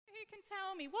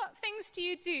tell me, what things do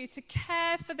you do to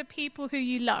care for the people who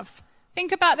you love?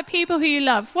 Think about the people who you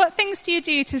love. What things do you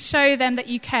do to show them that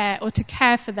you care or to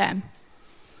care for them?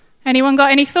 Anyone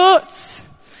got any thoughts?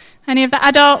 Any of the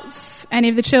adults? Any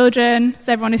of the children? Is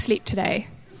everyone asleep today?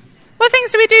 What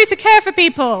things do we do to care for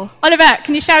people? Oliver,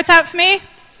 can you shout out for me?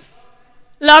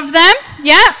 Love them?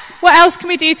 Yeah. What else can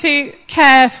we do to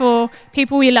care for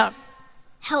people we love?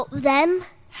 Help them.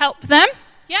 Help them?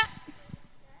 Yeah.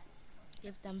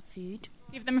 Give them food.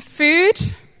 Give them food.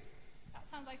 That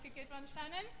sounds like a good one,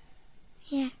 Shannon.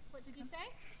 Yeah. What did you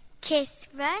say? Kiss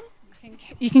them.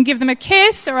 You can give them a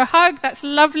kiss or a hug. That's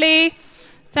lovely.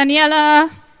 Daniela.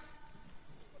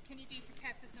 What can you do to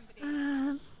care for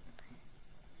somebody?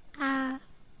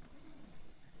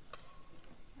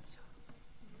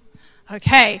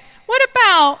 Okay. What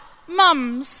about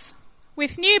mums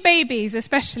with new babies,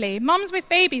 especially? Mums with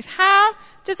babies. How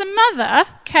does a mother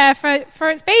care for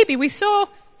its baby? We saw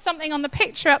something on the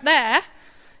picture up there,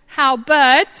 how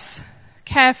birds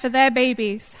care for their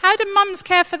babies. How do mums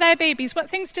care for their babies? What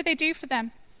things do they do for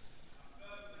them?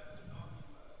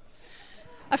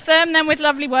 Affirm them with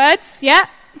lovely words, yeah.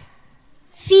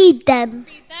 Feed them.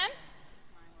 Feed them.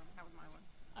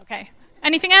 Okay.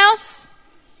 Anything else?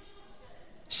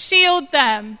 Shield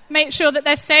them. Make sure that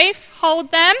they're safe.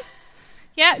 Hold them.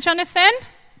 Yeah, Jonathan?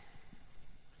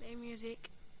 Play music.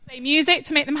 Play music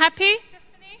to make them happy.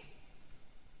 Destiny?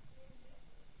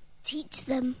 Teach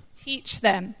them. Teach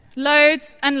them.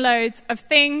 Loads and loads of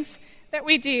things that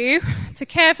we do to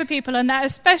care for people, and that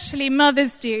especially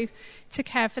mothers do to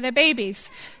care for their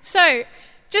babies. So,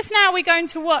 just now we're going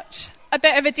to watch a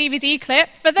bit of a DVD clip.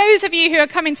 For those of you who are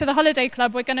coming to the Holiday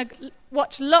Club, we're going to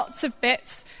watch lots of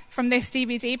bits from this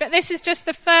DVD, but this is just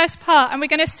the first part, and we're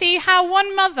going to see how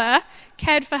one mother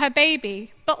cared for her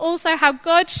baby, but also how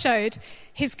God showed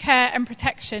his care and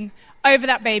protection over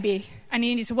that baby. And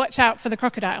you need to watch out for the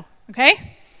crocodile,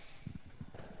 okay?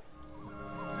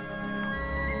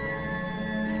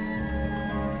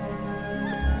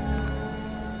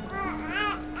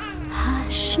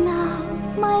 Hush now,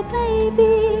 my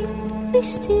baby, be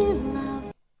still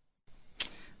now.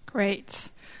 Great.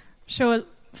 I'm sure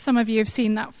some of you have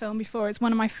seen that film before. It's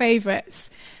one of my favourites.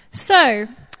 So,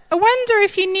 I wonder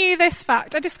if you knew this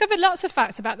fact. I discovered lots of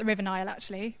facts about the River Nile,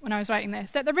 actually, when I was writing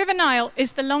this, that the River Nile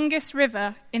is the longest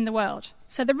river in the world.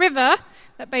 So the river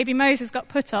that baby Moses got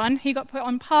put on, he got put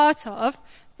on part of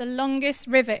the longest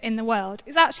river in the world.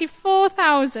 It's actually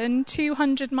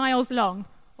 4,200 miles long,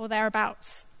 or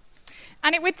thereabouts.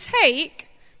 And it would take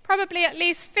probably at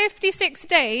least 56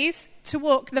 days to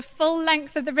walk the full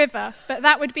length of the river, but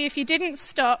that would be if you didn't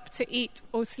stop to eat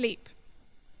or sleep.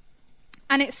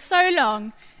 And it's so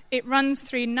long, it runs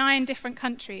through 9 different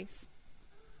countries.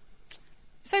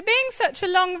 So being such a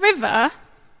long river,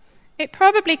 it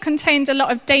probably contained a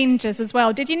lot of dangers as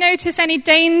well. Did you notice any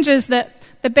dangers that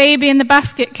the baby in the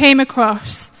basket came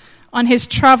across on his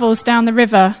travels down the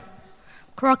river?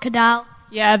 Crocodile.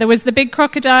 Yeah, there was the big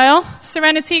crocodile.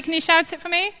 Serenity, can you shout it for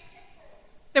me?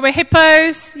 There were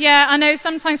hippos. Yeah, I know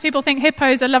sometimes people think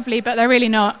hippos are lovely, but they're really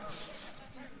not.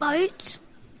 Boat.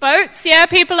 Boats, yeah,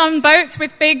 people on boats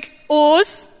with big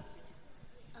oars.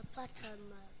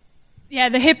 Yeah,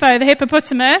 the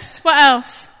hippopotamus. What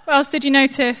else? What else did you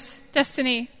notice?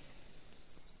 Destiny?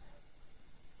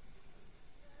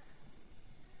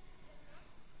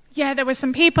 Yeah, there were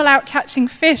some people out catching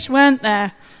fish, weren't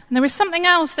there? And there was something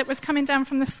else that was coming down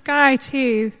from the sky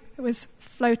too. It was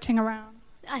floating around.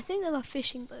 I think there were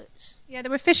fishing boats. Yeah,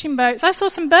 there were fishing boats. I saw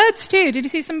some birds too. Did you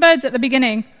see some birds at the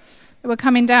beginning that were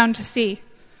coming down to sea?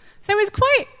 So it was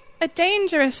quite a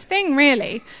dangerous thing,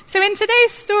 really. So in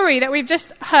today's story that we've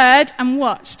just heard and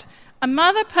watched, a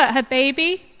mother put her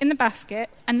baby in the basket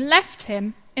and left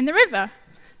him in the river.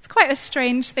 It's quite a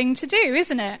strange thing to do,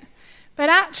 isn't it? But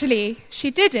actually,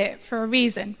 she did it for a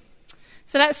reason.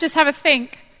 So let's just have a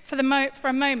think for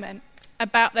a moment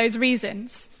about those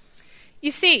reasons.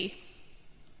 You see,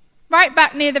 right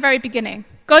back near the very beginning,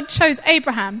 God chose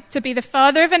Abraham to be the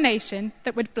father of a nation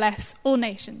that would bless all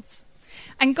nations.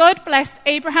 And God blessed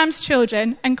Abraham's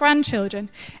children and grandchildren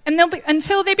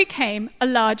until they became a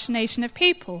large nation of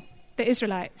people, the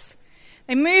Israelites.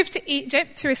 They moved to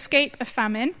Egypt to escape a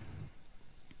famine,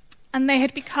 and they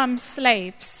had become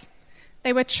slaves.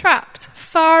 They were trapped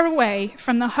far away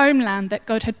from the homeland that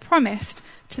God had promised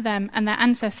to them and their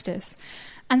ancestors.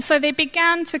 And so they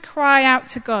began to cry out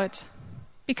to God,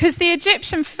 because the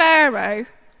Egyptian Pharaoh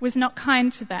was not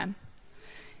kind to them.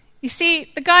 You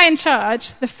see, the guy in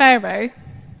charge, the Pharaoh,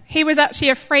 he was actually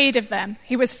afraid of them.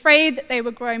 He was afraid that they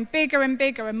were growing bigger and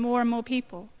bigger and more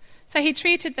people. So he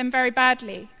treated them very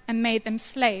badly and made them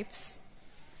slaves.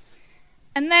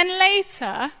 And then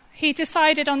later, he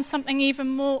decided on something even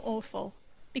more awful,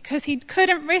 because he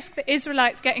couldn't risk the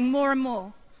Israelites getting more and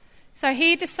more. So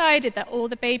he decided that all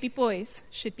the baby boys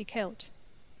should be killed.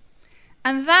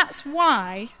 And that's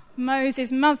why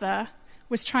Moses' mother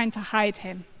was trying to hide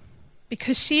him,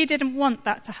 because she didn't want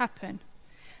that to happen.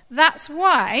 That's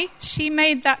why she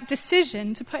made that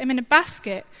decision to put him in a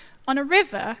basket on a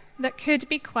river that could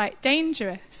be quite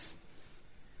dangerous.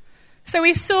 So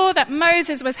we saw that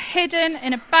Moses was hidden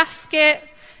in a basket.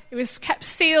 It was kept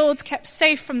sealed, kept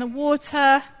safe from the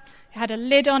water. It had a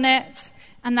lid on it,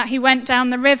 and that he went down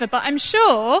the river. But I'm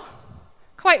sure,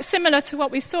 quite similar to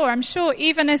what we saw, I'm sure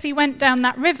even as he went down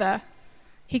that river,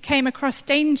 he came across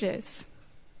dangers.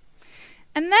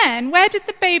 And then, where did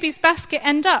the baby's basket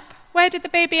end up? Where did the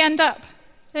baby end up?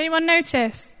 Did anyone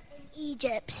notice? In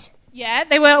Egypt. Yeah,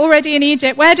 they were already in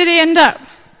Egypt. Where did he end up?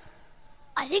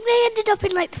 I think they ended up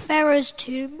in like the Pharaoh's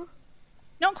tomb.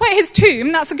 Not quite his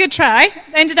tomb, that's a good try.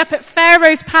 They ended up at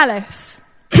Pharaoh's palace.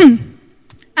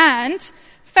 And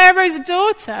Pharaoh's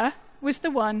daughter was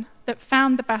the one that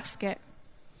found the basket.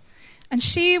 And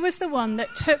she was the one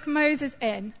that took Moses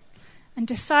in and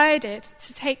decided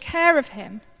to take care of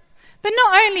him. But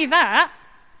not only that,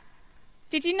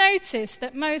 did you notice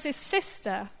that Moses'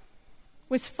 sister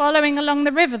was following along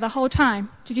the river the whole time?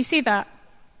 Did you see that?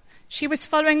 She was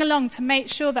following along to make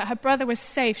sure that her brother was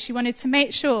safe. She wanted to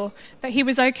make sure that he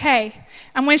was okay.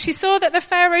 And when she saw that the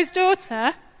Pharaoh's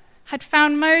daughter had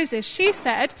found Moses, she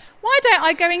said, "Why don't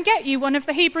I go and get you one of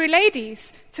the Hebrew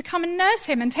ladies to come and nurse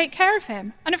him and take care of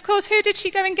him?" And of course, who did she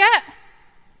go and get?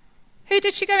 Who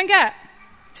did she go and get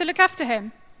to look after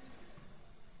him?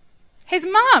 His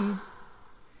mum.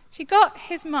 She got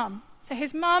his mum. So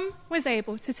his mum was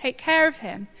able to take care of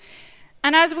him.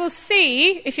 And as we'll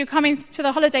see, if you're coming to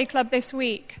the holiday club this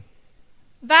week,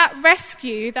 that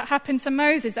rescue that happened to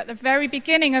Moses at the very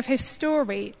beginning of his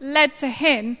story led to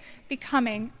him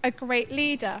becoming a great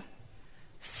leader.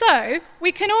 So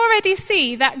we can already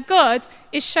see that God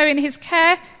is showing his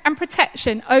care and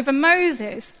protection over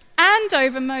Moses and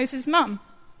over Moses' mum.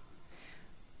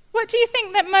 What do you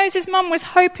think that Moses' mum was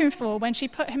hoping for when she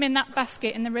put him in that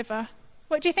basket in the river?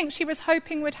 What do you think she was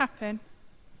hoping would happen?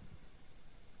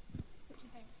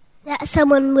 That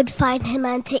someone would find him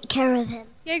and take care of him.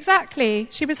 Yeah, exactly.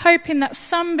 She was hoping that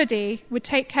somebody would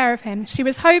take care of him. She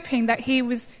was hoping that he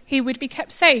would be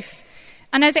kept safe.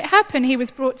 And as it happened, he was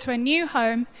brought to a new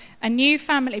home, a new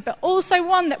family, but also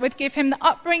one that would give him the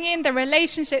upbringing, the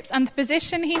relationships, and the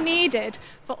position he needed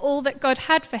for all that God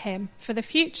had for him for the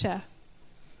future.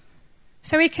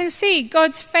 So we can see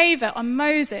God's favour on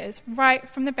Moses right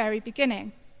from the very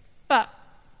beginning. But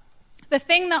the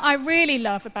thing that I really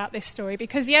love about this story,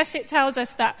 because yes, it tells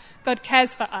us that God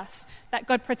cares for us, that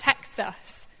God protects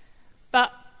us,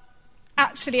 but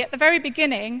actually at the very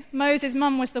beginning, Moses'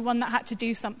 mum was the one that had to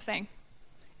do something.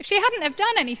 If she hadn't have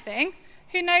done anything,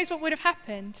 who knows what would have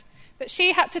happened? But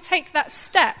she had to take that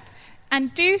step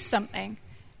and do something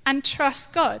and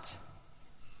trust God.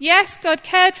 Yes, God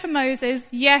cared for Moses.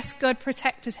 Yes, God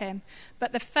protected him.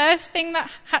 But the first thing that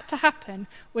had to happen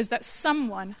was that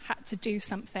someone had to do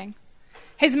something.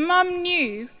 His mum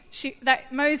knew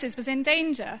that Moses was in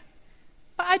danger.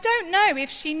 But I don't know if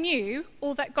she knew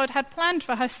all that God had planned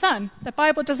for her son. The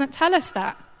Bible doesn't tell us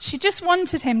that. She just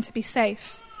wanted him to be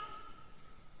safe.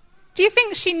 Do you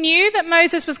think she knew that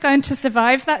Moses was going to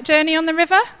survive that journey on the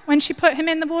river when she put him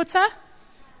in the water?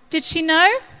 Did she know?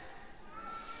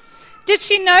 Did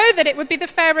she know that it would be the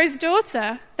Pharaoh's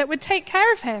daughter that would take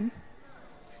care of him?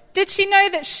 Did she know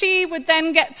that she would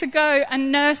then get to go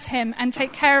and nurse him and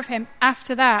take care of him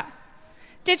after that?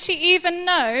 Did she even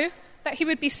know that he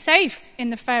would be safe in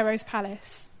the Pharaoh's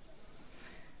palace?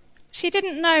 She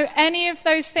didn't know any of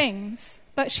those things,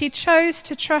 but she chose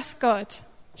to trust God.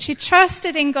 She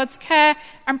trusted in God's care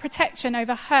and protection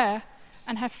over her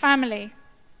and her family.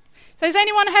 So does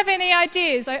anyone have any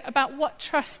ideas about what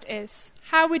trust is?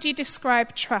 How would you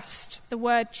describe trust, the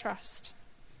word trust?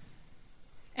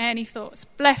 Any thoughts?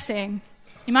 Blessing.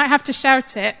 You might have to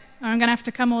shout it, or I'm going to have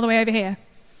to come all the way over here.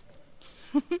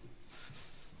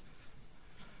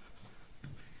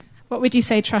 What would you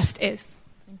say trust is?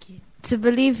 Thank you. To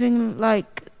believe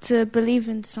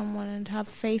in someone and have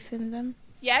faith in them.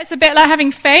 Yeah, it's a bit like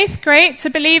having faith. Great. To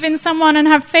believe in someone and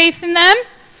have faith in them.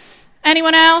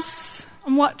 Anyone else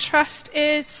on what trust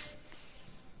is?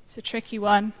 It's a tricky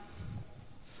one.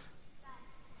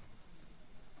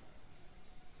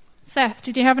 Seth,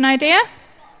 did you have an idea?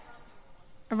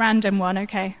 A random one,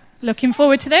 okay. Looking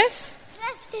forward to this.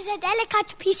 Trust is a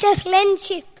delicate piece of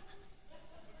friendship.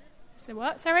 So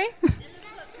what, sorry?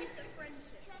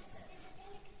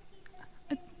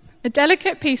 A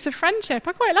delicate piece of friendship.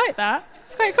 I quite like that.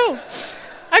 It's quite cool.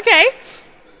 Okay.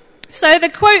 So the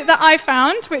quote that I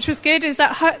found, which was good, is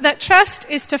that trust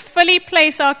is to fully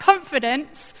place our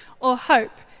confidence or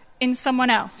hope in someone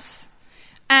else.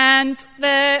 And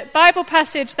the Bible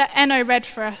passage that Enno read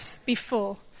for us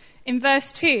before, in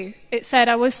verse 2, it said,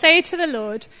 I will say to the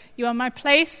Lord, you are my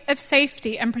place of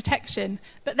safety and protection.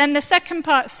 But then the second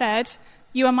part said,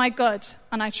 you are my God,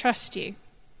 and I trust you.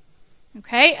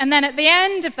 Okay, and then at the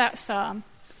end of that psalm,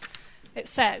 it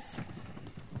says,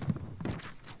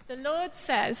 the Lord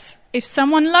says, if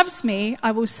someone loves me,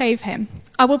 I will save him.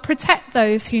 I will protect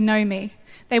those who know me.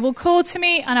 They will call to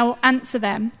me, and I will answer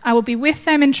them. I will be with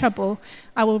them in trouble.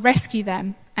 I will rescue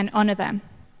them and honor them.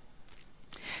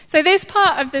 So this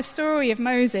part of the story of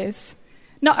Moses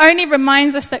not only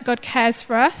reminds us that God cares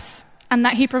for us and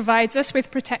that he provides us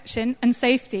with protection and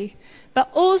safety, but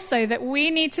also that we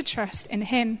need to trust in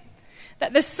him.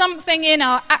 That there's something in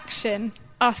our action,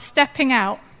 our stepping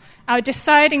out, our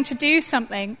deciding to do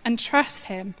something and trust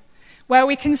him, where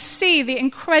we can see the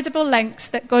incredible lengths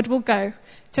that God will go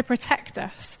to protect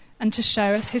us and to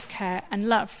show us his care and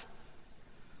love.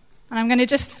 And I'm going to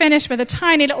just finish with a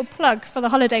tiny little plug for the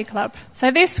Holiday Club. So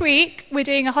this week, we're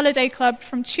doing a Holiday Club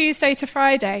from Tuesday to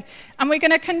Friday, and we're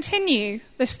going to continue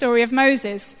the story of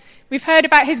Moses. We've heard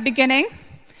about his beginning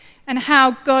and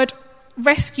how God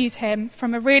rescued him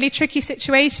from a really tricky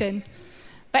situation.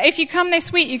 But if you come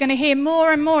this week, you're going to hear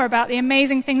more and more about the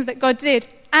amazing things that God did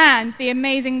and the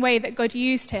amazing way that God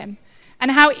used him,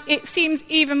 and how it seems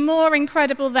even more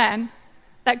incredible then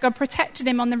that God protected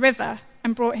him on the river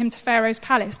and brought him to Pharaoh's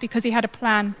palace because he had a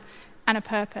plan and a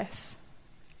purpose.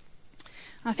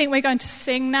 I think we're going to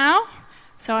sing now,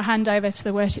 so I'll hand over to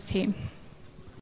the worship team.